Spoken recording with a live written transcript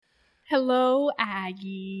Hello,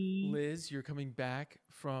 Aggie. Liz, you're coming back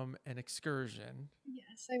from an excursion.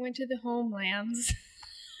 Yes, I went to the homelands.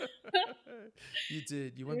 You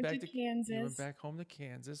did. You I went went back to Kansas. You went back home to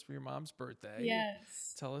Kansas for your mom's birthday.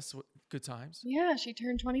 Yes. Tell us what good times. Yeah, she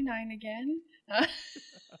turned 29 again. I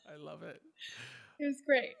love it. It was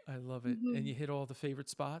great. I love it. Mhm. And you hit all the favorite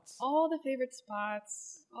spots? All the favorite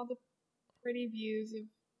spots, all the pretty views of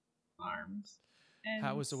farms. And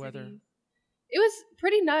How was the weather? cities. It was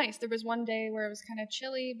pretty nice. There was one day where it was kind of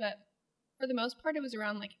chilly, but for the most part, it was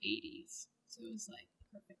around like 80s. So it was like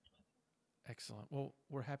perfect weather. Excellent. Well,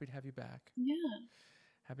 we're happy to have you back. Yeah.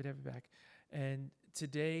 Happy to have you back. And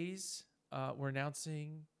today's, we're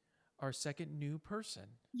announcing our second new person,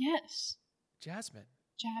 Yes. Jazmin.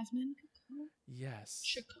 Jazmin Chacon. Yes.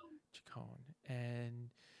 Chacon.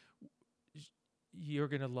 And you're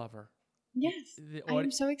going to love her. Yes. I am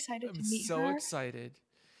so excited to meet her. I'm so excited.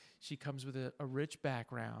 She comes with a rich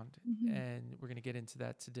background, Mhm. and we're going to get into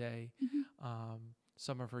that today. Mhm.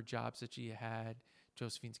 Some of her jobs that she had,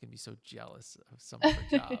 Josephine's going to be so jealous of some of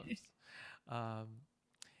her jobs.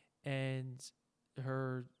 And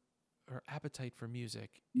her appetite for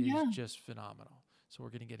music is just phenomenal. So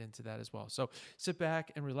we're going to get into that as well. So sit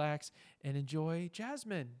back and relax and enjoy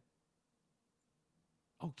Jazmin.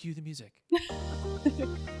 Oh, cue the music.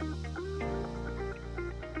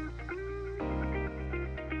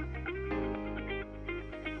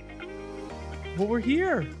 Well, we're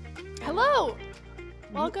here. Hello.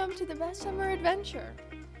 Welcome to the best summer adventure.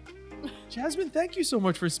 Jazmin, thank you so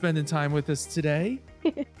much for spending time with us today.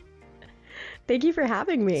 Thank you for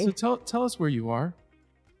having me. So tell us where you are.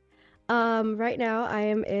 Right now I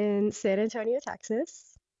am in San Antonio,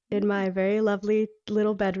 Texas, in my very lovely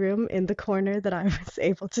little bedroom in the corner that I was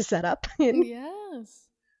able to set up in. Yes.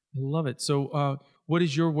 I love it. So what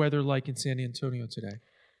is your weather like in San Antonio today?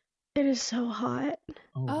 It is so hot.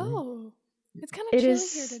 Oh, it's kind of It chilly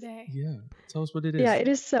is- here today. Yeah. Tell us what it is. Yeah, it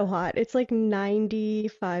is so hot. It's like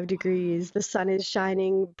 95 degrees. The sun is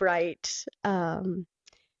shining bright.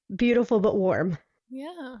 Beautiful but warm.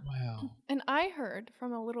 Yeah. Wow. And I heard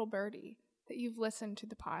from a little birdie that you've listened to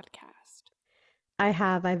the podcast.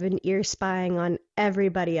 I've been ear spying on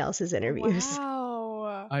everybody else's interviews.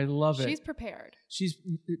 Wow. I love it. She's prepared. She's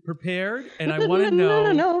prepared, and I want to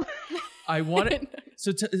know. No. I want it.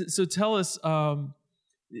 So tell us.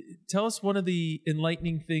 Tell us one of the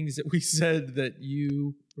enlightening things that we said that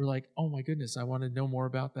you were like, oh my goodness, I want to know more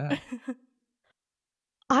about that.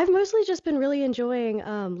 I've mostly just been really enjoying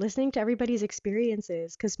listening to everybody's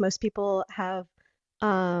experiences because most people have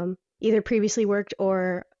either previously worked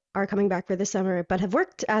or are coming back for the summer, but have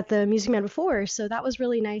worked at the Music Man before. So that was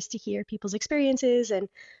really nice to hear people's experiences and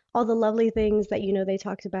all the lovely things that, they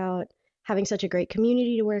talked about having such a great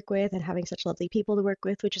community to work with and having such lovely people to work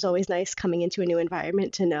with, which is always nice coming into a new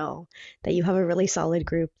environment to know that you have a really solid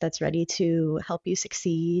group that's ready to help you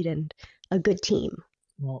succeed and a good team.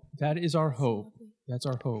 Well, that is our hope. That's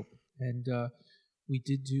our hope. And we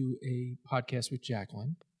did do a podcast with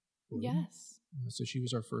Jacqueline. Yes. So she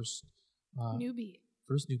was our first Newbie.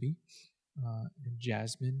 And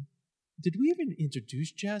Jazmin. Did we even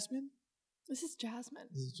introduce Jazmin? This is Jazmin.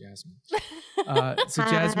 So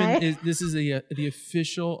Jazmin this is the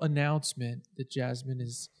official announcement that Jazmin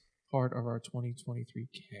is part of our 2023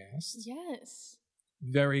 cast. Yes.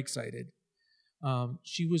 Very excited.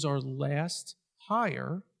 She was our last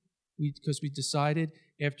hire because we decided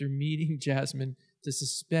after meeting Jazmin to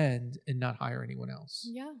suspend and not hire anyone else.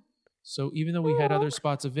 Yeah. So even though we had other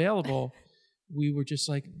spots available, we were just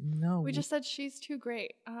like, no. We just said she's too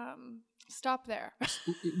great. Stop there.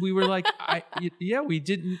 We were like, we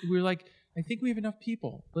didn't. We were like, I think we have enough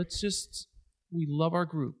people. We love our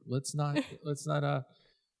group. Let's not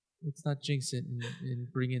jinx it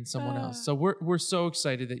and bring in someone else. So we're so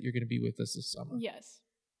excited that you're going to be with us this summer. Yes.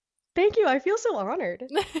 Thank you. I feel so honored.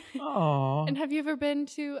 Aww. And have you ever been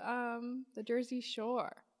to the Jersey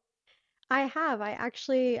Shore? I have.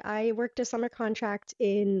 I worked a summer contract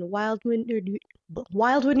in Wildwood,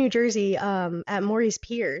 New Jersey, at Maury's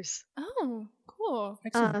Piers. Oh, cool.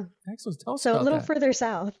 Excellent. Tell us So about a little that. further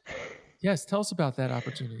south. Yes, tell us about that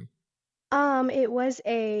opportunity. It was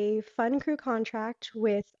a fun crew contract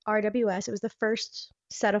with RWS. It was the first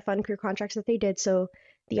set of fun crew contracts that they did. So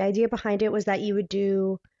the idea behind it was that you would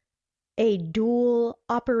do a dual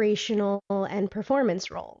operational and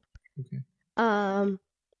performance role. Okay.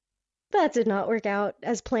 That did not work out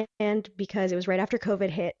as planned because it was right after COVID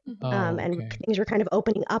hit, and things were kind of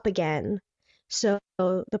opening up again. So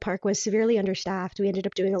the park was severely understaffed. We ended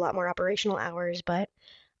up doing a lot more operational hours, but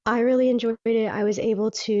I really enjoyed it. I was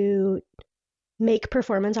able to make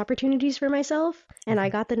performance opportunities for myself. And I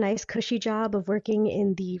Okay. got the nice cushy job of working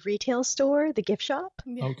in the retail store, the gift shop.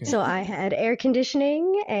 Yeah. Okay. So I had air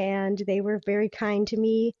conditioning and they were very kind to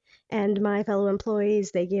me and my fellow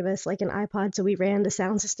employees. They gave us like an iPod, so we ran the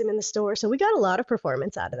sound system in the store. So we got a lot of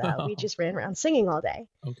performance out of that. We just ran around singing all day.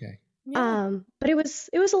 Okay. Yeah. But it was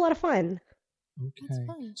a lot of fun. That's Okay.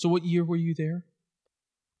 fun. So what year were you there?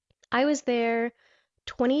 I was there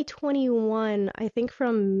 2021, I think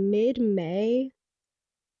from mid-May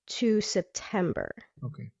to September.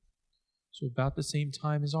 Okay. So about the same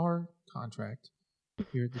time as our contract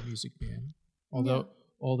here at the Music Man.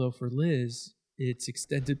 Although for Liz, it's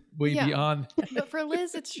extended way Yeah. beyond. But for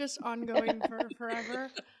Liz, it's just ongoing for forever.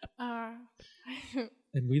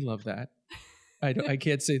 And we love that. I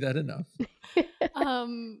can't say that enough.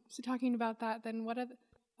 So talking about that, then what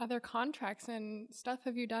other contracts and stuff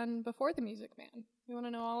have you done before the Music Man? We want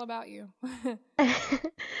to know all about you.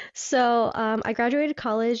 So I graduated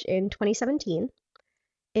college in 2017.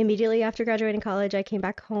 Immediately after graduating college, I came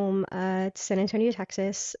back home to San Antonio,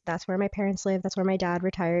 Texas. That's where my parents live. That's where my dad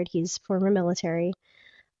retired. He's former military.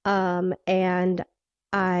 And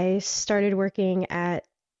I started working at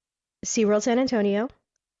SeaWorld San Antonio.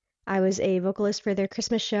 I was a vocalist for their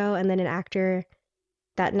Christmas show and then an actor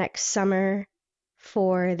that next summer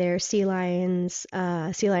for their Sea Lion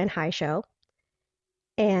High show.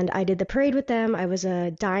 And I did the parade with them. I was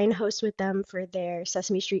a dine host with them for their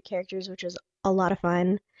Sesame Street characters, which was a lot of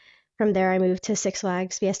fun. From there, I moved to Six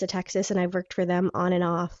Flags Fiesta, Texas, and I've worked for them on and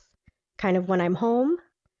off kind of when I'm home.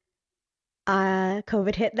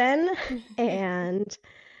 COVID hit then, and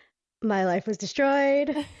my life was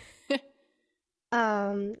destroyed.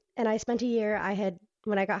 And I spent a year.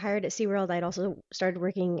 When I got hired at SeaWorld, I'd also started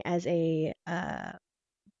working as a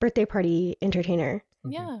birthday party entertainer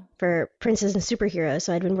Okay. Yeah. for princes and superheroes.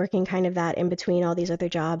 So I'd been working kind of that in between all these other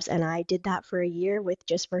jobs, and I did that for a year with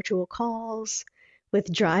just virtual calls,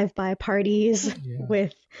 with drive-by parties, Yeah.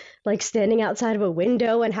 with like standing outside of a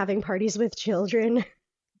window and having parties with children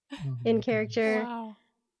Oh my in goodness. character. Wow.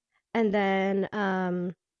 And then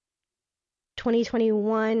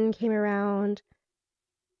 2021 came around.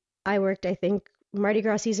 I worked, I think, Mardi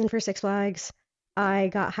Gras season for Six Flags. I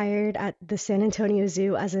got hired at the San Antonio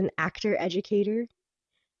Zoo as an actor educator,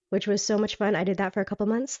 which was so much fun. I did that for a couple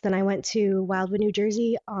months. Then I went to Wildwood, New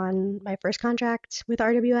Jersey on my first contract with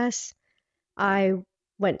RWS. I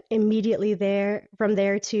went immediately from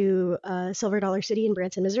there to Silver Dollar City in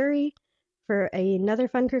Branson, Missouri for another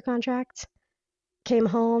Fun Crew contract. Came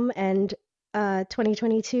home and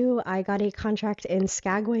 2022, I got a contract in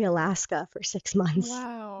Skagway, Alaska for 6 months.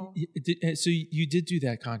 Wow. So you did do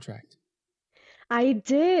that contract? I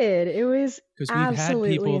did. It was Because we've had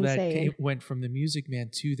absolutely people that insane. went from the Music Man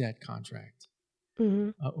to that contract hmm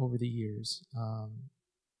over the years.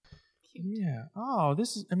 Cute. Yeah. Oh,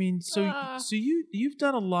 this is. I mean, so Ah. so you've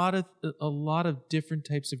done a lot of different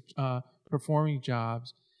types of performing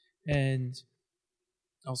jobs, and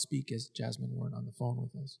I'll speak as Jasmine weren't on the phone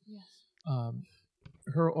with us. Yes.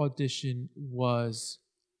 Her audition was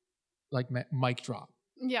like mic drop.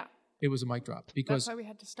 Yeah. It was a mic drop That's because why we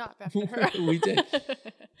had to stop after her. we did.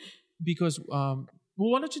 Because well,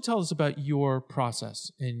 why don't you tell us about your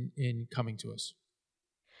process in coming to us?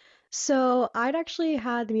 So I'd actually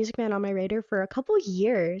had the Music Man on my radar for a couple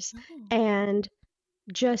years, Oh. and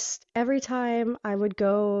just every time I would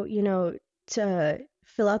go, to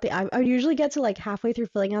fill out I would usually get to like halfway through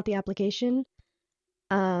filling out the application,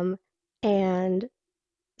 and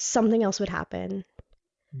something else would happen.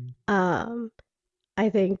 Mm. I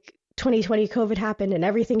think 2020 COVID happened and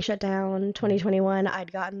everything shut down. 2021,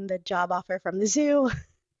 I'd gotten the job offer from the zoo.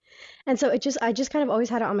 And so I just kind of always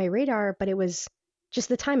had it on my radar, but it was just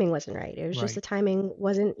the timing wasn't right. It was just the Right. timing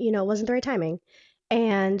wasn't the right timing.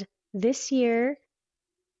 And this year,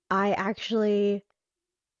 I actually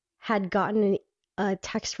had gotten a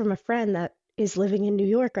text from a friend that is living in New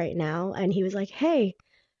York right now, and he was like, "Hey,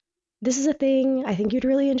 this is a thing. I think you'd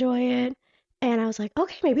really enjoy it." And I was like,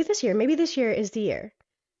 "Okay, maybe this year is the year."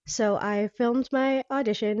 So I filmed my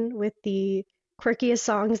audition with the quirkiest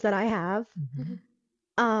songs that I have.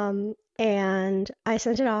 Mhm. And I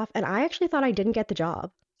sent it off, and I actually thought I didn't get the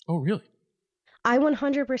job. Oh, really? I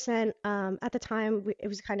 100%, at the time, it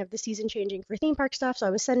was kind of the season changing for theme park stuff, so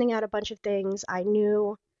I was sending out a bunch of things. I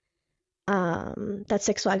knew that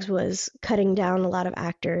Six Flags was cutting down a lot of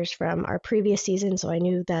actors from our previous season, so I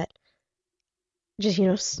knew that just,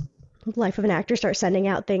 life of an actor, start sending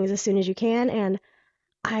out things as soon as you can. And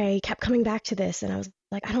I kept coming back to this, and I was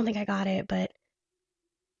like, I don't think I got it, but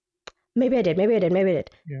maybe I did.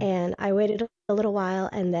 Yeah. And I waited a little while,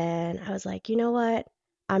 and then I was like, you know what?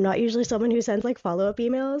 I'm not usually someone who sends like follow-up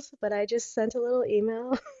emails, but I just sent a little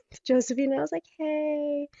email to Josephine and I was like,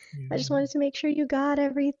 hey, I just Yeah. wanted to make sure you got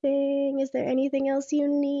everything. Is there anything else you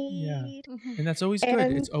Yeah. need? Mhm. And that's always good.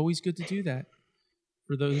 It's And always good to do that.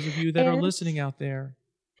 For those of you that are and listening out there.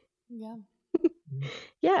 Yeah. Yeah.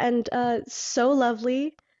 yeah, and so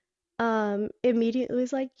lovely. Immediately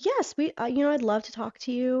was like, yes, I'd love to talk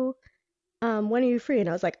to you. When are you free? And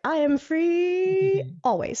I was like, I am free Mhm.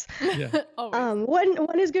 always. Yeah. Always.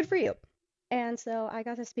 When is good for you? And so I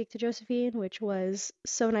got to speak to Josephine, which was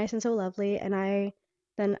so nice and so lovely. And I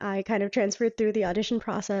kind of transferred through the audition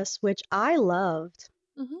process, which I loved.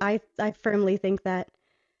 Mhm. I firmly think that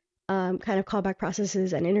kind of callback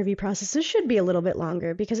processes and interview processes should be a little bit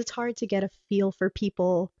longer because it's hard to get a feel for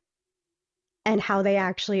people and how they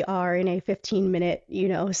actually are in a 15-minute,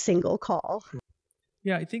 single call.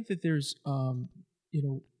 Yeah, I think that there's,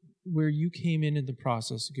 where you came in the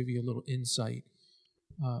process to give you a little insight.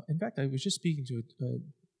 In fact, I was just speaking to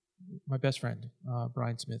my best friend,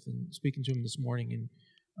 Brian Smith, and speaking to him this morning, and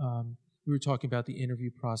we were talking about the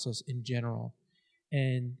interview process in general.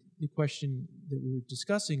 And the question that we were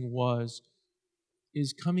discussing was,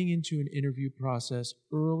 is coming into an interview process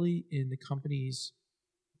early in the company's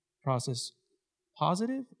process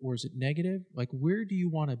positive or is it negative? Like, where do you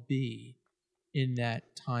want to be in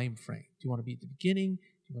that time frame? Do you want to be at the beginning? Do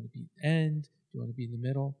you want to be at the end? Do you want to be in the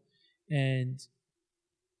middle? And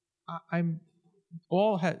I'm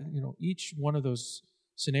all each one of those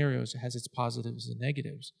scenarios has its positives and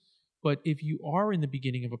negatives. But if you are in the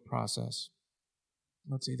beginning of a process,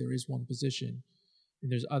 let's say there is one position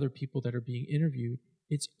and there's other people that are being interviewed,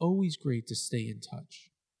 it's always great to stay in touch,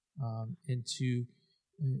 and to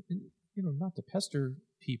not to pester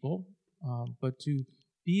people, but to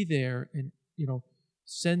be there and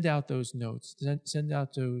send out those notes, send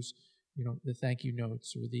out those the thank you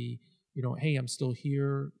notes or the hey, I'm still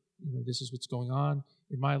here, this is what's going on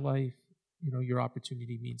in my life, your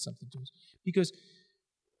opportunity means something to us, because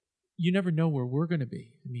you never know where we're going to be.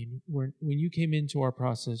 I mean, when you came into our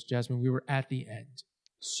process, Jazmin, we were at the end.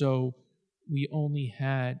 So we only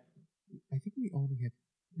had, I think we only had,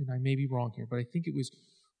 and I may be wrong here, but I think it was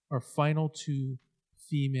our final two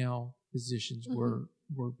female positions were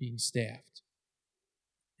being staffed.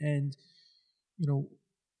 And,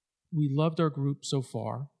 we loved our group so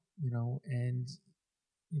far, and,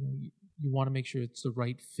 you want to make sure it's the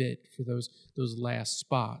right fit for those last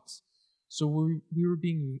spots. So we were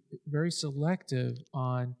being very selective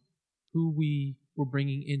on who we were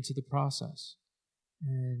bringing into the process.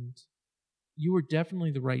 And you were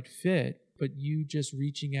definitely the right fit, but you just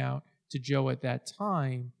reaching out to Joe at that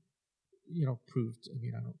time, proved, I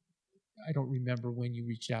mean, I don't remember when you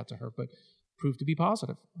reached out to her, but proved to be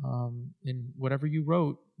positive. And whatever you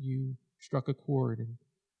wrote, you struck a chord. And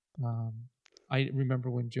I remember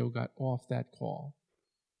when Joe got off that call,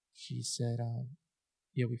 she said,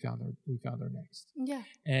 yeah, we found her next. Yeah.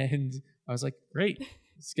 And I was like, great,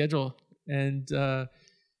 schedule. And, and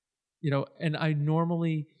I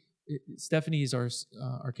normally, Stephanie is our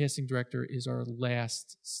casting director, is our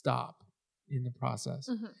last stop in the process.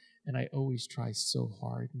 Mhm. And I always try so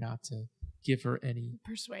hard not to give her any,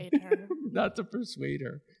 Persuade her. not to persuade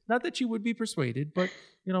her. Not that she would be persuaded, but,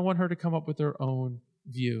 I want her to come up with her own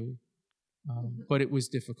view. But it was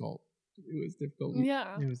difficult. It was difficult.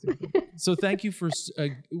 Yeah. It was difficult. So thank you for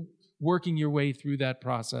working your way through that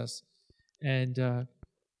process, and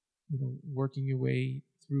working your way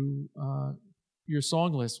through your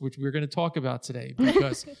song list, which we're going to talk about today.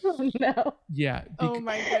 Because Oh no. yeah, Oh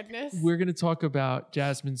my goodness. we're going to talk about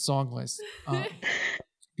Jazmin's song list,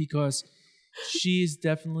 because she is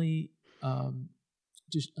definitely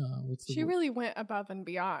just what's the She word? really went above and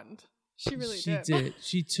beyond. She really She did. did.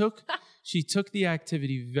 She took the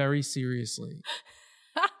activity very seriously.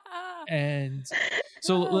 And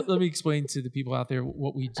so let me explain to the people out there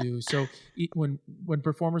what we do. So when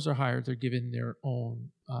performers are hired, they're given their own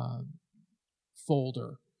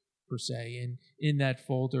folder, per se, and in that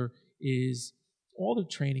folder is all the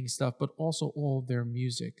training stuff, but also all of their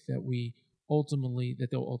music that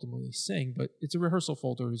they'll ultimately sing. But it's a rehearsal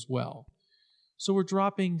folder as well. So we're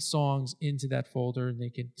dropping songs into that folder, and they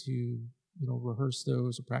get to rehearse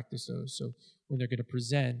those or practice those. So when they're going to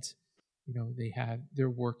present, they have their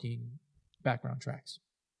working background tracks.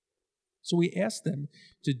 So we asked them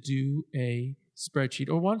to do a spreadsheet.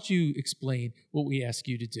 Or why don't you explain what we ask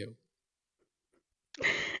you to do?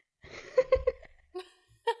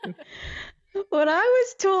 What I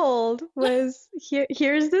was told was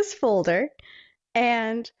here's this folder,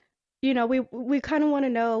 and we kind of want to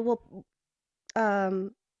know,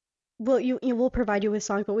 we'll provide you with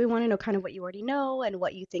songs, but we want to know kind of what you already know and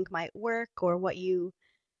what you think might work or what you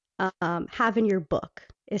have in your book,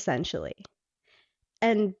 essentially.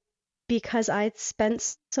 And because I'd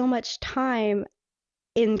spent so much time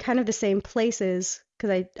in kind of the same places,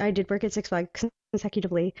 because I did work at Six Flags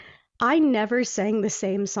consecutively, I never sang the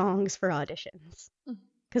same songs for auditions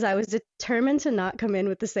because I was determined to not come in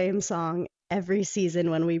with the same song every season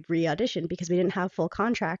when we re-auditioned because we didn't have full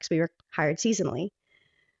contracts. We were hired seasonally.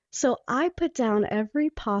 So I put down every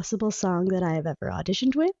possible song that I have ever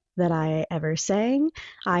auditioned with, that I ever sang.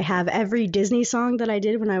 I have every Disney song that I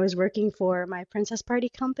did when I was working for my Princess Party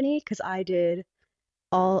company because I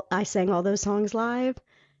sang all those songs live.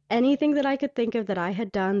 Anything that I could think of that I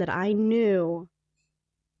had done that I knew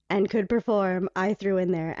and could perform, I threw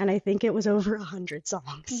in there. And I think it was over 100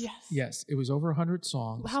 songs. Yes. Yes, it was over 100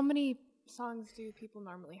 songs. How many songs do people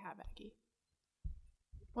normally have, Aggie?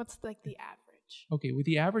 What's like the average? Okay, well,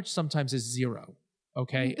 the average sometimes is 0.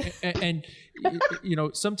 Okay, and you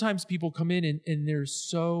know, sometimes people come in and they're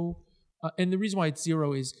so, and the reason why it's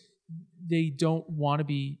 0 is they don't want to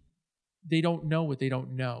be, they don't know what they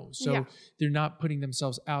don't know, so they're not putting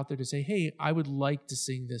themselves out there to say, hey, I would like to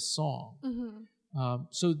sing this song.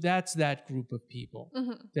 So that's that group of people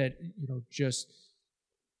that, you know, just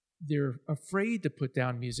they're afraid to put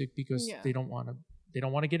down music because they don't want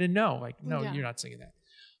to get a no, like, no, you're not singing that.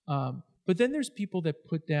 But then there's people that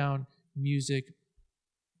put down music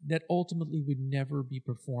that ultimately would never be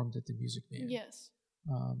performed at the Music Man. Yes.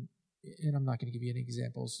 And I'm not going to give you any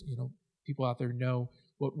examples. You know, people out there know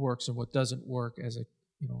what works and what doesn't work as a,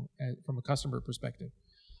 you know, from a customer perspective.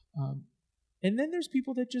 And then there's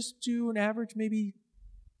people that just do an average maybe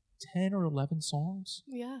 10 or 11 songs.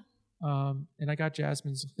 Yeah. And I got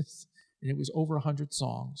Jazmin's list, and it was over 100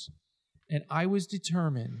 songs. And I was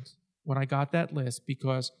determined when I got that list,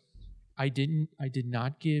 because I did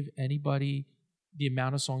not give anybody the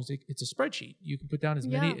amount of songs. It's a spreadsheet. You can put down as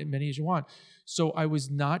many as you want. So I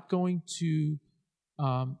was not going to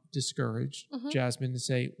discourage Jazmin to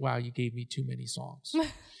say, wow, you gave me too many songs.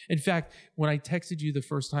 In fact, when I texted you the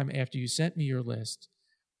first time after you sent me your list,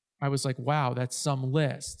 I was like, wow, that's some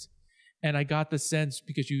list. And I got the sense,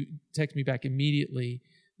 because you texted me back immediately,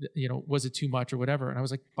 you know, was it too much or whatever? And I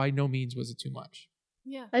was like, by no means was it too much.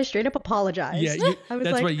 Yeah. I straight up apologized. Yeah, I was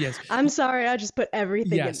that's like, right, yes. I'm sorry, I just put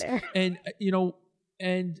everything in there. And, you know,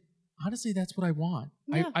 and honestly, that's what I want.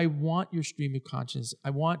 Yeah. I want your stream of consciousness. I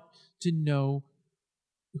want to know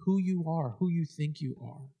who you are, who you think you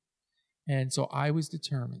are. And so I was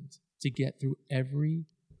determined to get through every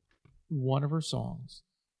one of her songs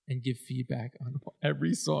and give feedback on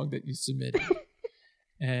every song that you submitted.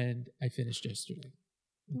 And I finished yesterday.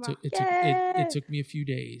 It took me a few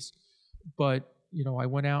days, but you know, I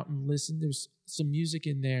went out and listened. There's some music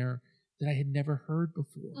in there that I had never heard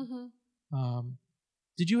before.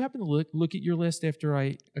 Did you happen to look at your list after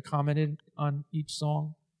I commented on each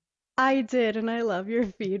song? I did, and I love your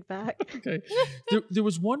feedback. Okay. There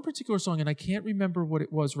was one particular song, and I can't remember what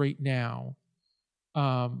it was right now.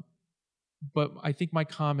 But I think my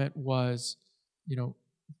comment was, you know,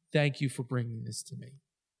 thank you for bringing this to me.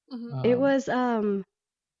 It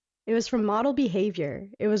was from Model Behavior.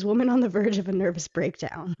 It was Woman on the Verge of a Nervous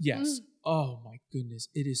Breakdown. Yes. Oh my goodness.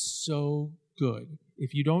 It is so good.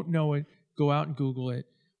 If you don't know it, go out and Google it.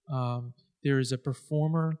 There is a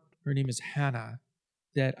performer, her name is Hannah,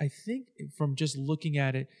 that I think from just looking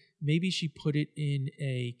at it, maybe she put it in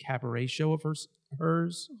a cabaret show of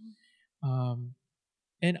hers.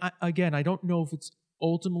 And I don't know if it's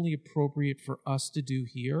ultimately appropriate for us to do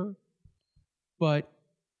here, but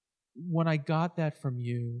when I got that from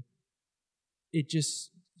you, it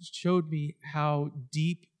just showed me how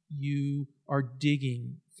deep you are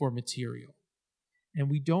digging for material. And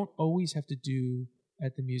we don't always have to do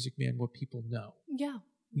at the Music Man what people know. Yeah.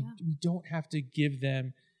 We don't have to give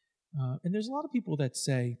them, and there's a lot of people that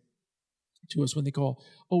say to us when they call,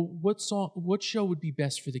 oh, what show would be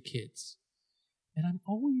best for the kids? And I'm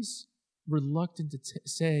always reluctant to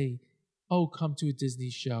say, oh, come to a Disney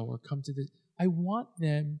show or come to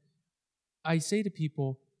I say to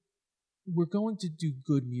people, we're going to do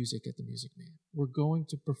good music at the Music Man. We're going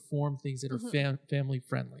to perform things that are family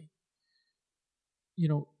friendly. You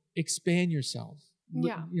know, expand yourself.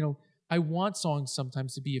 Yeah. You know, I want songs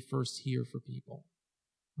sometimes to be a first hear for people.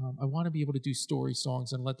 I want to be able to do story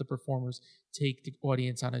songs and let the performers take the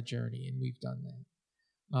audience on a journey, and we've done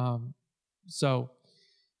that. So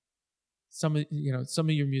some of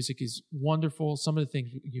your music is wonderful. Some of the things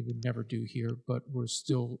you would never do here, but we're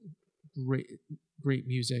still great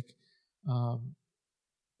music.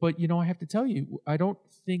 But you know, I have to tell you, I don't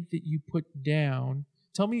think that you put down.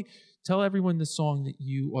 Tell everyone the song that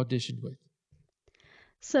you auditioned with.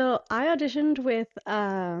 So I auditioned with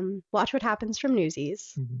Watch What Happens from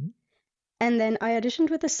Newsies. Hmm. And then I auditioned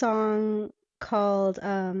with a song called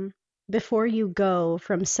Before You Go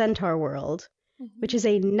from Centaur World, which is Hmm.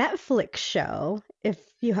 a Netflix show, if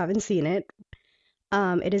you haven't seen it.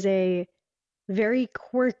 It is a very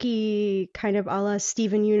quirky, kind of a la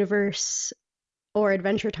Steven Universe or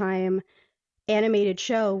Adventure Time animated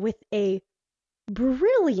show with a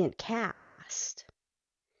brilliant cast.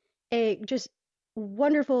 A just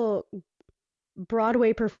wonderful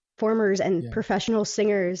Broadway performers and Yeah. professional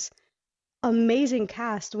singers, amazing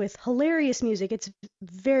cast with hilarious music. It's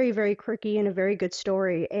very, very quirky and a very good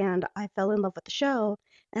story. And I fell in love with the show.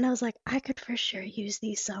 And I was like, I could for sure use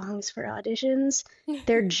these songs for auditions.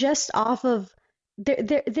 They're just off of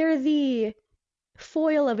they're the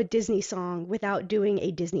foil of a Disney song without doing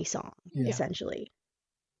a Disney song, Yeah. Yeah. essentially.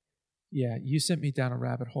 Yeah. You sent me down a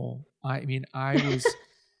rabbit hole. I mean,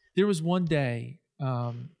 there was one day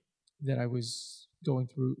that I was going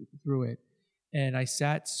through it, and I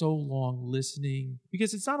sat so long listening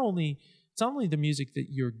because it's not only the music that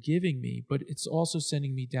you're giving me, but it's also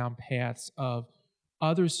sending me down paths of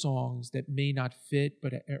other songs that may not fit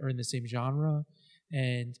but are in the same genre.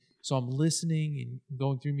 And so I'm listening and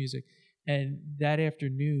going through music. And that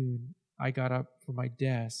afternoon, I got up from my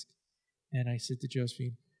desk and I said to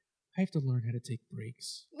Josephine, I have to learn how to take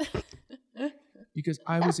breaks because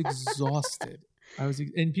I was exhausted.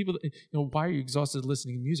 And people, why are you exhausted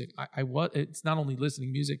listening to music? I was. It's not only listening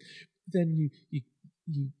to music. Then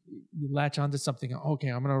you latch onto something. Okay,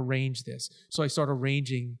 I'm going to arrange this. So I start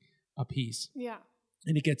arranging a piece, Yeah.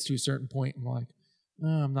 and it gets to a certain point. I'm like, oh,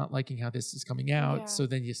 I'm not liking how this is coming out. Yeah. So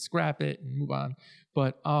then you scrap it and move on.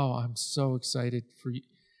 But oh, I'm so excited for you.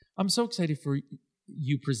 I'm so excited for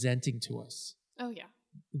you presenting to us. Oh yeah.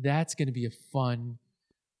 That's going to be a fun,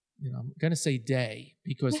 I'm going to say day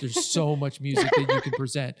because there's so much music that you can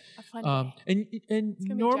present. A fun day. And It's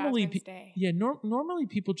gonna normally, be Jazmin's day. yeah, normally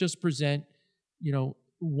people just present,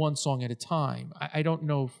 one song at a time. I don't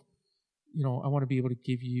know if, I want to be able to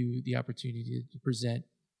give you the opportunity to present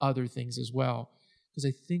other things as well. Because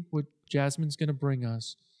I think what Jasmine's going to bring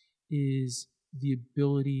us is the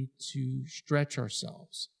ability to stretch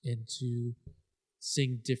ourselves and to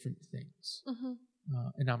sing different things. Hmm.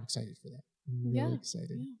 And I'm excited for that. I'm really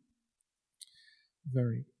excited. Yeah.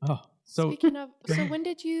 Very. Oh, so Speaking of, so when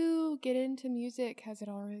did you get into music? Has it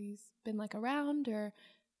always been like around, or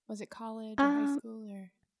was it college or high Um, school,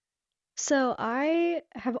 or? so I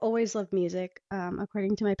have always loved music.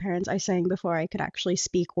 According to my parents, I sang before I could actually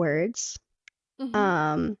speak words. Hmm.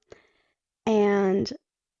 Um, and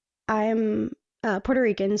I'm Puerto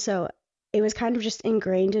Rican, so it was kind of just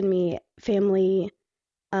ingrained in me. Family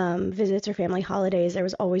visits or family holidays, there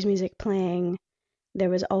was always music playing. There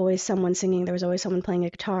was always someone singing. There was always someone playing a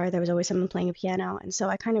guitar. There was always someone playing a piano. And so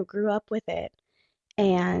I kind of grew up with it.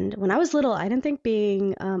 And when I was little, I didn't think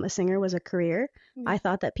being a singer was a career. Yeah. I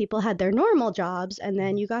thought that people had their normal jobs, and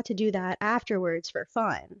then you got to do that afterwards for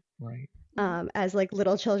fun, right. as like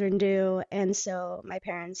little children do. And so my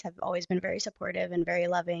parents have always been very supportive and very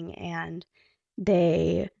loving, and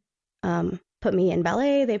they put me in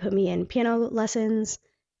ballet. They put me in piano lessons.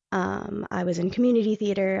 I was in community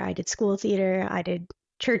theater. I did school theater. I did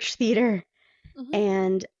church theater, Hmm.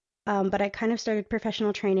 and but I kind of started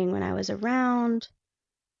professional training when I was around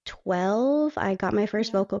 12. I got my first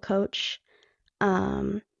Yeah. vocal coach.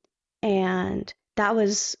 Um, and that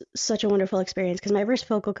was such a wonderful experience because my first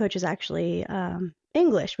vocal coach is actually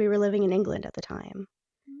English. We were living in England at the time.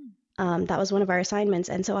 That was one of our assignments.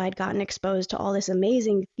 And so I'd gotten exposed to all this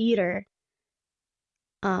amazing theater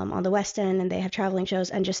on the West End, and they have traveling shows,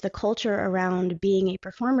 and just the culture around being a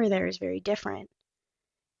performer there is very different.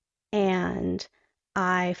 And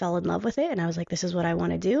I fell in love with it, and I was like, this is what I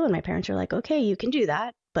want to do. And my parents were like, okay, you can do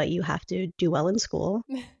that, but you have to do well in school.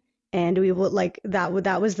 And we will like that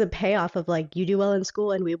was the payoff of like, you do well in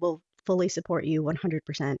school and we will fully support you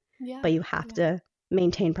 100%, Yeah. but you have Yeah. to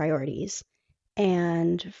maintain priorities.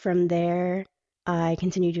 And from there, I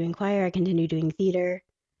continued doing choir, I continued doing theater.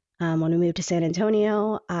 When we moved to San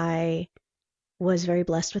Antonio, I was very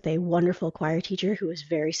blessed with a wonderful choir teacher who was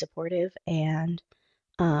very supportive, and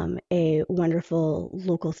a wonderful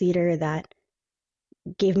local theater that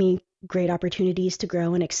gave me great opportunities to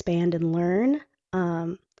grow and expand and learn.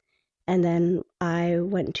 And then I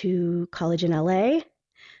went to college in LA.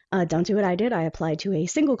 Don't do what I did. I applied to a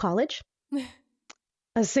single college,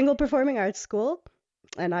 a single performing arts school,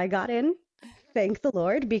 and I got in. Thank the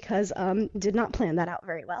Lord, because did not plan that out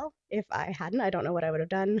very well. If I hadn't, I don't know what I would have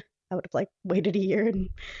done. I would have like waited a year and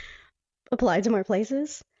applied to more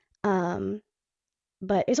places.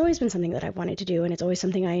 But it's always been something that I've wanted to do, and it's always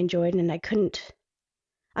something I enjoyed, and I couldn't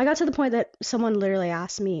I got to the point that someone literally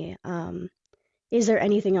asked me, is there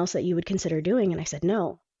anything else that you would consider doing? And I said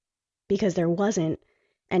no, because there wasn't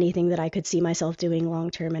anything that I could see myself doing long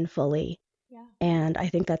term and fully. Yeah. And I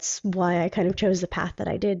think that's why I kind of chose the path that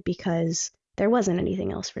I did, because there wasn't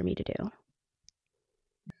anything else for me to do.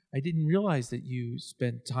 I didn't realize that you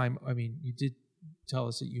spent time. I mean, you did tell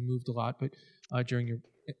us that you moved a lot, but during your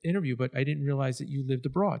interview, but I didn't realize that you lived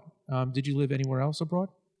abroad. Did you live anywhere else abroad?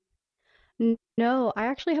 No, I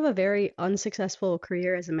actually have a very unsuccessful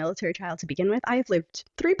career as a military child to begin with. I've lived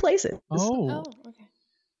 3 places. Oh, Okay.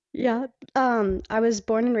 Yeah. I was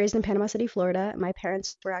born and raised in Panama City, Florida. My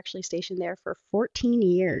parents were actually stationed there for 14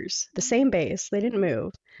 years, the same base. They didn't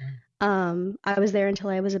move. I was there until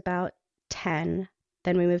I was about 10.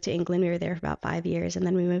 Then we moved to England. We were there for about 5 years, and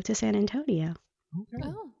then we moved to San Antonio. okay.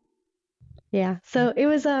 Oh. Yeah. So it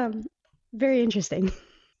was very interesting.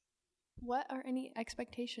 What are any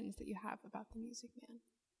expectations that you have about the Music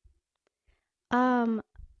Man?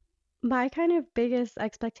 My kind of biggest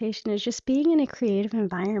expectation is just being in a creative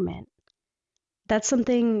environment. That's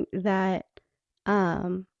something that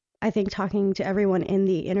I think talking to everyone in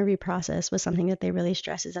the interview process was something that they really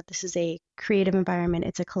stress, is that this is a creative environment,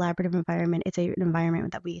 it's a collaborative environment, it's an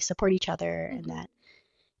environment that we support each other, and that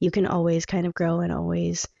you can always kind of grow and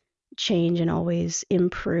always change and always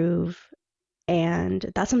improve. And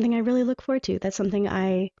that's something I really look forward to. That's something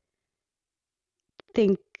I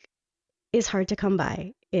think is hard to come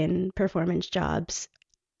by in performance jobs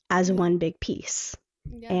as one big piece.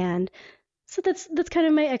 Yeah. And so that's kind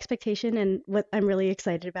of my expectation, and what I'm really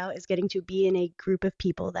excited about is getting to be in a group of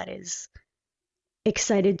people that is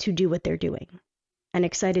excited to do what they're doing and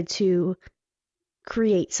excited to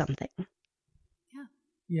create something.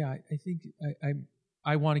 Yeah, I think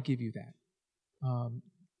I want to give you that.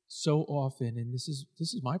 So often, and this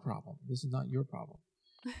is my problem. This is not your problem.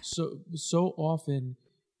 So often,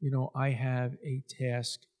 I have a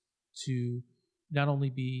task to not only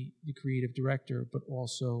be the creative director, but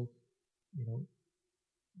also,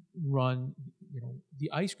 run, the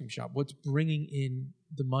ice cream shop. What's bringing in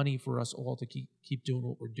the money for us all to keep doing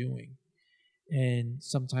what we're doing. And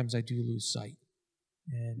sometimes I do lose sight,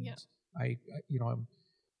 and I'm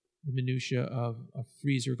the minutia of a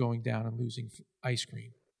freezer going down and losing ice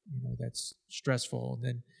cream. That's stressful. And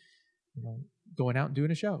then, going out and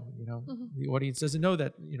doing a show. The audience doesn't know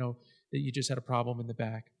that that you just had a problem in the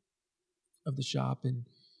back of the shop, and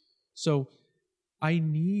so I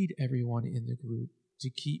need everyone in the group to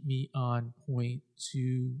keep me on point,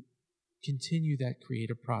 to continue that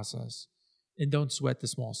creative process, and don't sweat the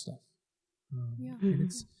small stuff.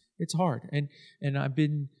 And it's hard, and I've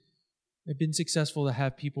been successful to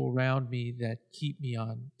have people around me that keep me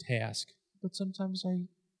on task, but sometimes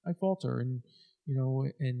I falter and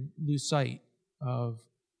and lose sight of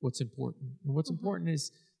what's important. And what's important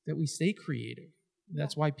is that we stay creative.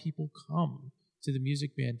 That's why people come to the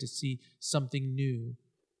Music Band, to see something new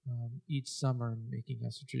each summer, making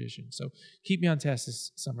us a tradition. So keep me on task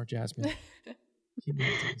this summer, Jazmin. Keep me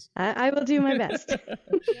on task. I will do my best.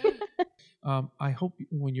 I hope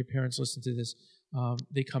when your parents listen to this,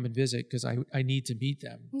 they come and visit, because I need to meet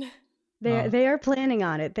them. They are planning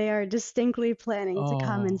on it. They are distinctly planning to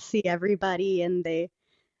come and see everybody, and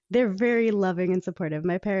they're very loving and supportive.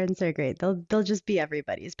 My parents are great. They'll just be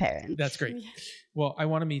everybody's parents. That's great. Well, I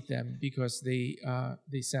want to meet them because they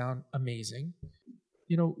sound amazing.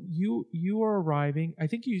 You are arriving. I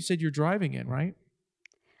think you said you're driving in, right?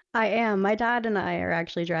 I am. My dad and I are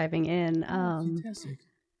actually driving in. Fantastic.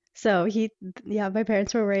 So my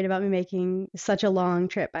parents were worried about me making such a long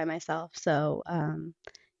trip by myself. So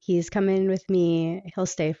he's coming with me. He'll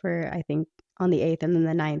stay for, I think, on the 8th, and then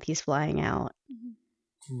the 9th he's flying out.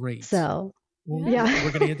 Great. So, we're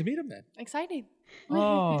going to get to meet him then. Exciting.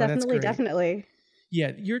 Oh, definitely, that's great. definitely.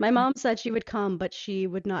 Yeah, my mom said she would come, but she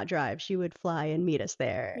would not drive. She would fly and meet us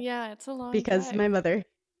there. Yeah, it's a long because drive. my mother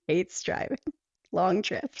hates driving long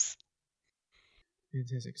trips.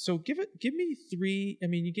 Fantastic. So give me 3. I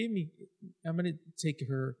mean, you gave me. I'm going to take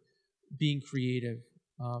her being creative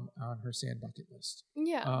on her sand bucket list.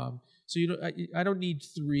 Yeah. So I don't need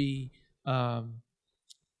 3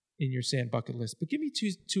 in your sand bucket list, but give me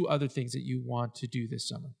two other things that you want to do this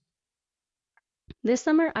summer. This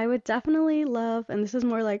summer, I would definitely love, and this is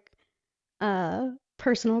more like a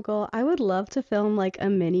personal goal, I would love to film like a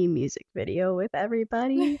mini music video with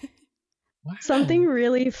everybody. Wow. Something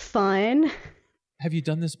really fun. Have you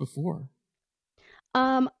done this before?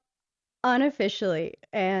 Unofficially,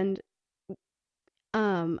 and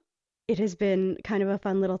it has been kind of a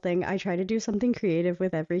fun little thing. I try to do something creative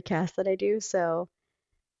with every cast that I do. So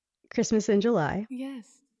Christmas in July. Yes.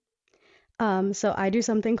 So I do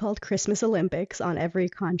something called Christmas Olympics on every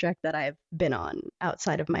contract that I've been on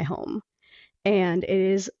outside of my home. And it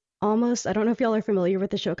is almost, I don't know if y'all are familiar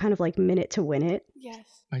with the show, kind of like Minute to Win It. Yes.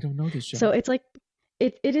 I don't know this show. So it's like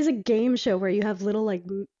it is a game show where you have little like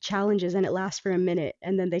challenges and it lasts for a minute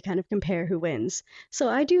and then they kind of compare who wins. So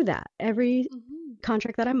I do that every Mm-hmm.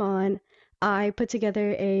 contract that I'm on. I put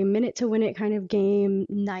together a Minute to Win It kind of game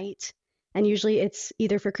night. And usually it's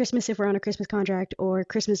either for Christmas if we're on a Christmas contract or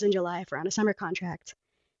Christmas in July if we're on a summer contract.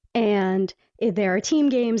 And there are team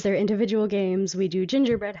games, there are individual games. We do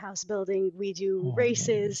gingerbread house building, we do Oh, I love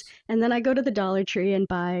races, this. and then I go to the Dollar Tree and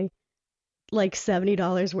buy like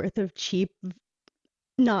 $70 worth of cheap,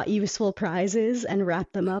 not useful prizes and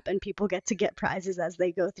wrap them up, and people get prizes as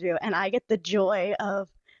they go through. And I get the joy of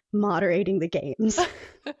moderating the games.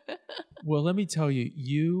 Well, let me tell you,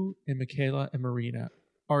 you and Michaela and Marina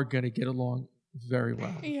are going to get along very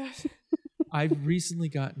well. Yes. I've recently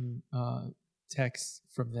gotten texts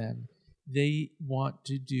from them. They want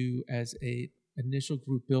to do as a initial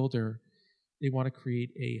group builder, they want to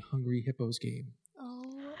create a Hungry Hippos game Oh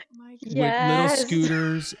my with goodness. little Yes.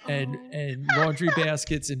 scooters Oh. and laundry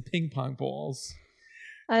baskets and ping pong balls.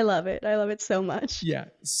 I love it. I love it so much. Yeah,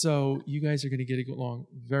 so you guys are going to get along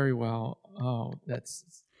very well. Oh,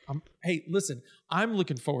 hey, listen, I'm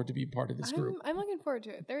looking forward to being part of this group. I'm looking forward to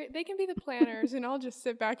it. They can be the planners, and I'll just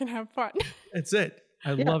sit back and have fun. That's it.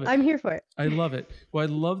 I Yeah, love it. I'm here for it. I love it. Well, I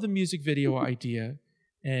love the music video idea,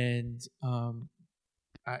 and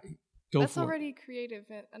I go That's for already creative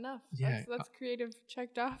enough. Yeah. That's creative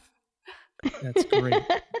checked off. it. That's great.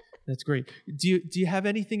 That's great. Do you have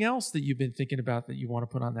anything else that you've been thinking about that you want to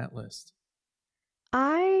put on that list?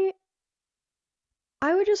 I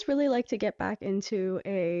would just really like to get back into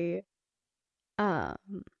a um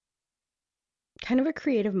kind of a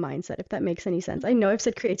creative mindset, if that makes any sense. I know I've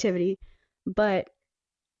said creativity, but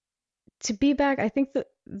to be back, I think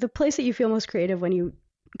the place that you feel most creative when you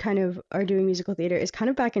kind of are doing musical theater is kind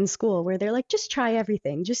of back in school where they're like, just try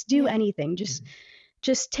everything, just do Yeah. anything,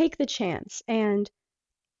 just take the chance. And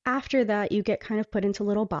after that, you get kind of put into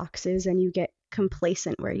little boxes and you get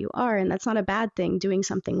complacent where you are, and that's not a bad thing, doing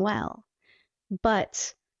something well.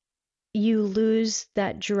 But you lose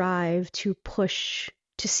that drive to push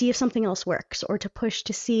to see if something else works or to push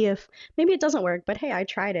to see if maybe it doesn't work, but hey, I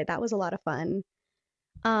tried it. That was a lot of fun.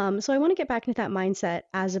 So I want to get back into that mindset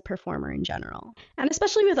as a performer in general, and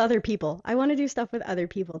especially with other people. I want to do stuff with other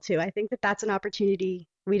people too. I think that that's an opportunity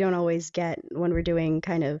we don't always get when we're doing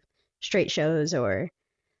kind of straight shows or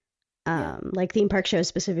Yeah. like theme park shows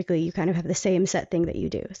specifically. You kind of have the same set thing that you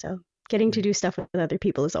do. So getting to do stuff with other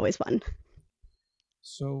people is always fun.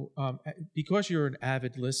 So, because you're an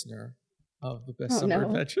avid listener of the Best Oh, Summer no.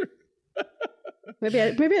 Adventure, Maybe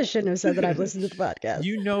I shouldn't have said that I've listened to the podcast.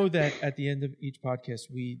 you know that at the end of each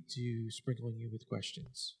podcast we do sprinkling you with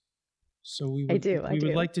questions. So we would I would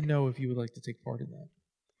do. like to know if you would like to take part in that.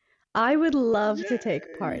 I would love to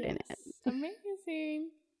take part in it. Yes. Amazing.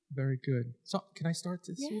 Very good. So, can I start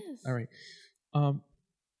this? week? Yes. All right.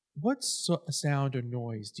 What sound or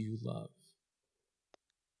noise do you love?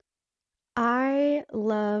 I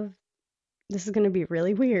love, this is going to be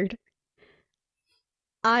really weird.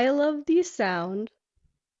 I love the sound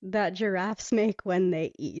that giraffes make when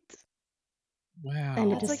they eat. Wow.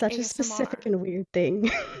 And it That's is like such a ASMR. specific and weird thing.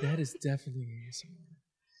 That is definitely ASMR.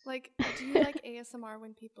 Like, do you like ASMR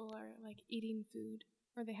when people are like eating food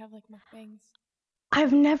or they have like mukbangs?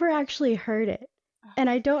 I've never actually heard it. And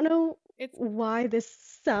I don't know It's why this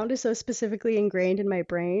sound is so specifically ingrained in my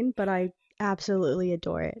brain, but I absolutely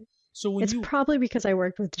adore it. So when It's you probably because I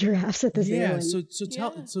worked with giraffes at the zoo. yeah, And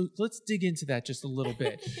Yeah. so let's dig into that just a little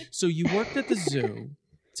bit. So you worked at the zoo.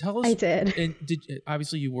 Tell us. I did. And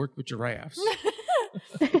obviously you worked with giraffes.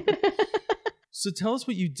 So tell us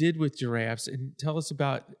what you did with giraffes, and tell us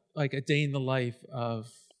about like a day in the life of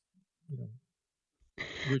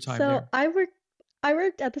your time So there. I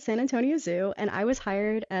worked at the San Antonio Zoo, and I was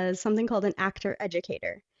hired as something called an actor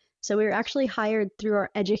educator. So we were actually hired through our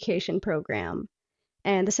education program.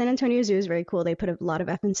 And the San Antonio Zoo is very cool. They put a lot of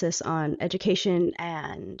emphasis on education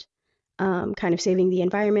and kind of saving the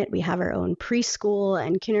environment. We have our own preschool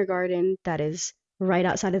and kindergarten that is right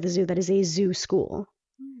outside of the zoo, that is a zoo school.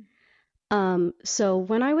 So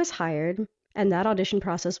when I was hired, and that audition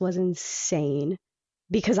process was insane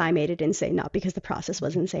because I made it insane, not because the process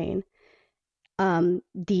was insane.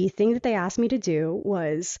 The thing that they asked me to do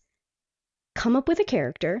was come up with a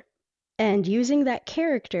character and using that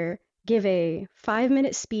character, give a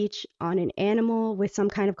 5-minute speech on an animal with some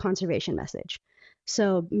kind of conservation message.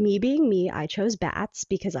 So me being me, I chose bats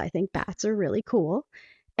because I think bats are really cool.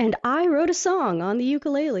 And I wrote a song on the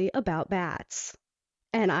ukulele about bats.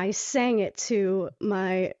 and I sang it to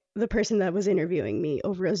the person that was interviewing me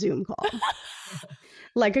over a Zoom call,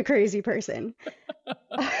 like a crazy person.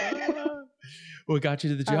 Well, it got you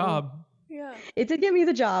to the job. Yeah. It did get me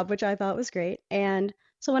the job, which I thought was great. And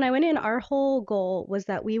so when I went in, our whole goal was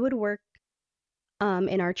that we would work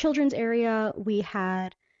in our children's area. We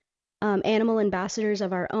had animal ambassadors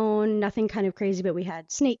of our own, nothing kind of crazy, but we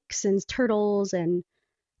had snakes and turtles and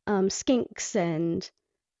skinks and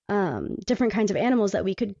different kinds of animals that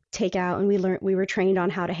we could take out, and we were trained on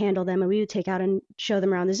how to handle them, and we would take out and show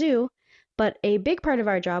them around the zoo. But a big part of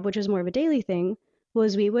our job, which was more of a daily thing,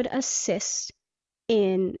 was we would assist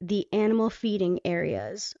in the animal feeding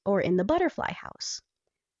areas or in the butterfly house.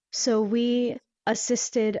 So we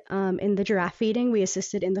assisted in the giraffe feeding, we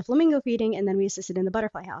assisted in the flamingo feeding, and then we assisted in the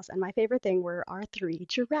butterfly house. And my favorite thing were our 3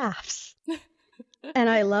 giraffes. And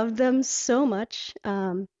I loved them so much.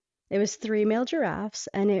 It was 3 male giraffes,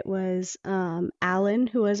 and it was Alan,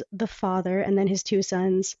 who was the father, and then his 2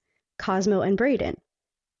 sons, Cosmo and Braden.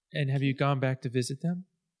 And have you gone back to visit them?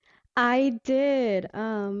 I did.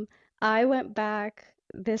 I went back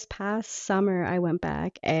this past summer. I went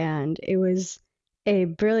back, and it was a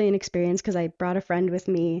brilliant experience because I brought a friend with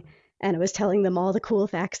me, and I was telling them all the cool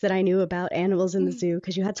facts that I knew about animals in the zoo,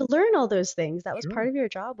 because you had to learn all those things. That was Sure. part of your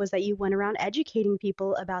job, was that you went around educating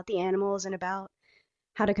people about the animals and about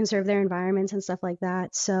how to conserve their environments and stuff like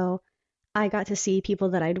that. So I got to see people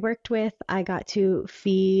that I'd worked with. I got to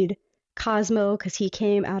feed Cosmo because he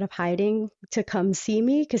came out of hiding to come see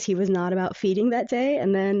me because he was not about feeding that day.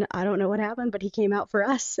 And then I don't know what happened, but he came out for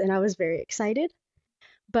us, and I was very excited.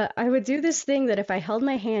 But I would do this thing that if I held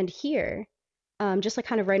my hand here, just like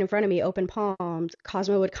kind of right in front of me, open palmed,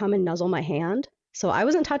 Cosmo would come and nuzzle my hand. So I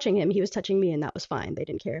wasn't touching him, he was touching me, and that was fine. They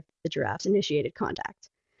didn't care if the giraffes initiated contact.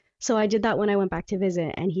 So I did that when I went back to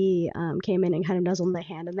visit, and he came in and kind of nuzzled my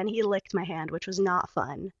hand, and then he licked my hand, which was not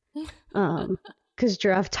fun, because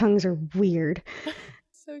giraffe tongues are weird.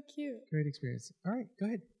 So cute. Great experience. All right, go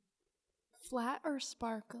ahead. Flat or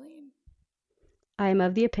sparkling? I am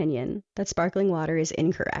of the opinion that sparkling water is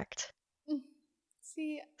incorrect.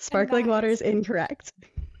 See, Sparkling water is incorrect.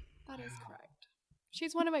 That is correct.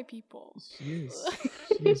 She's one of my people. She is.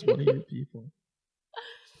 She is one of your people.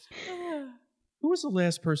 Who was the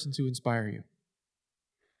last person to inspire you?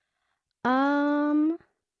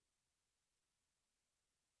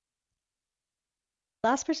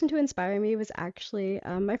 Last person to inspire me was actually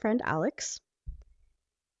my friend Alex.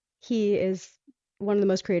 He is one of the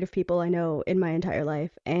most creative people I know in my entire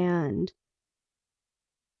life, and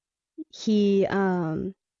we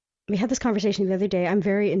had this conversation the other day. I'm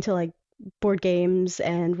very into like board games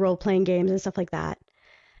and role-playing games and stuff like that.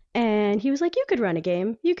 And he was like, "You could run a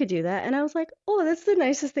game. You could do that." And I was like, "Oh, that's the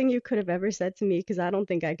nicest thing you could have ever said to me, because I don't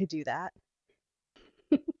think I could do that."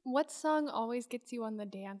 What song always gets you on the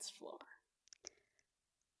dance floor?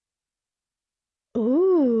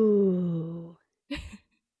 Ooh.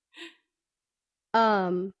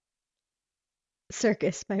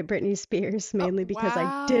 Circus by Britney Spears, mainly because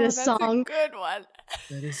I did a song. That's a good one.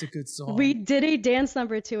 That is a good song. We did a dance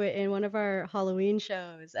number to it in one of our Halloween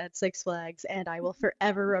shows at Six Flags, and I will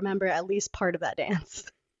forever remember at least part of that dance.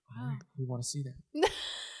 All right, we want to see that.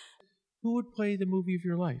 Who would play the movie of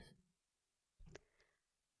your life?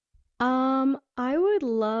 I would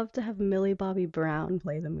love to have Millie Bobby Brown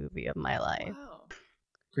play the movie of my life. Wow.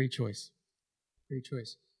 Great choice. Great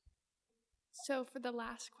choice. So for the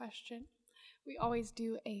last question, we always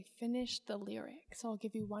do a finish the lyric. So I'll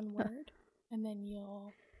give you one word, and then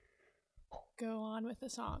you'll go on with the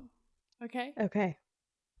song. Okay? Okay.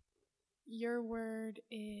 Your word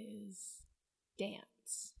is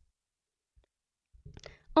dance.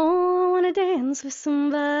 Oh, I wanna dance with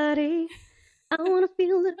somebody. I wanna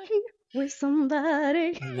feel the heat with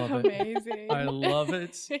somebody. I love it. Amazing. I love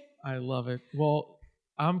it. I love it. Well,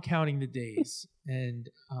 I'm counting the days, and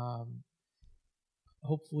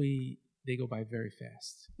hopefully they go by very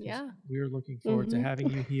fast. Yeah. We're looking forward to having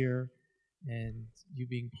you here and you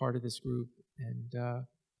being part of this group, and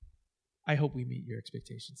I hope we meet your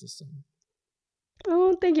expectations this summer.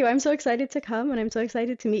 Oh, thank you. I'm so excited to come, and I'm so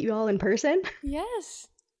excited to meet you all in person. Yes.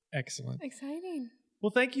 Excellent. Exciting.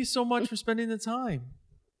 Well, thank you so much for spending the time.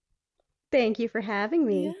 Thank you for having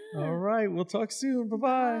me. Yeah. All right. We'll talk soon.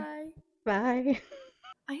 Bye-bye. Bye. Bye.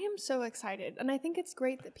 I am so excited. And I think it's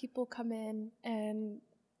great that people come in and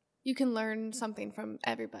you can learn something from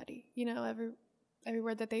everybody, you know,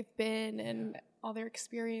 everywhere that they've been and all their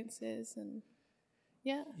experiences. And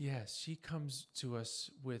yeah. Yes, she comes to us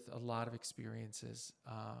with a lot of experiences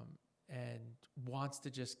and wants to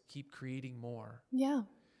just keep creating more. Yeah.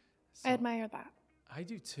 So I admire that. I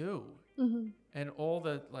do too. Mm-hmm. And all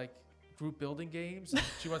the like group building games.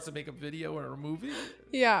 She wants to make a video or a movie.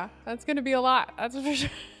 Yeah, that's going to be a lot. That's for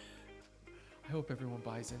sure. I hope everyone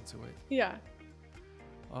buys into it. Yeah.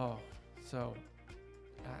 Oh, so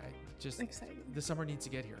I just Exciting. The summer needs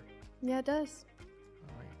to get here. Yeah, it does.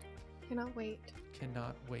 All right. Cannot wait.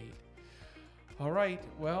 Cannot wait. All right.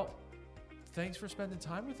 Well, thanks for spending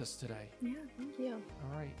time with us today. Yeah, thank you.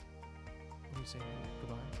 All right. What do you say?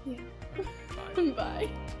 Goodbye. Yeah. All right, bye. Bye.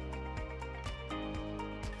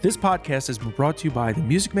 This podcast has been brought to you by the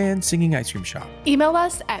Music Man Singing Ice Cream Shop. Email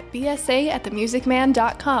us at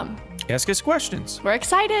bsa@themusicman.com. Ask us questions. We're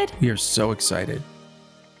excited. We are so excited.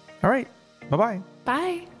 All right. Bye-bye.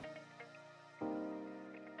 Bye.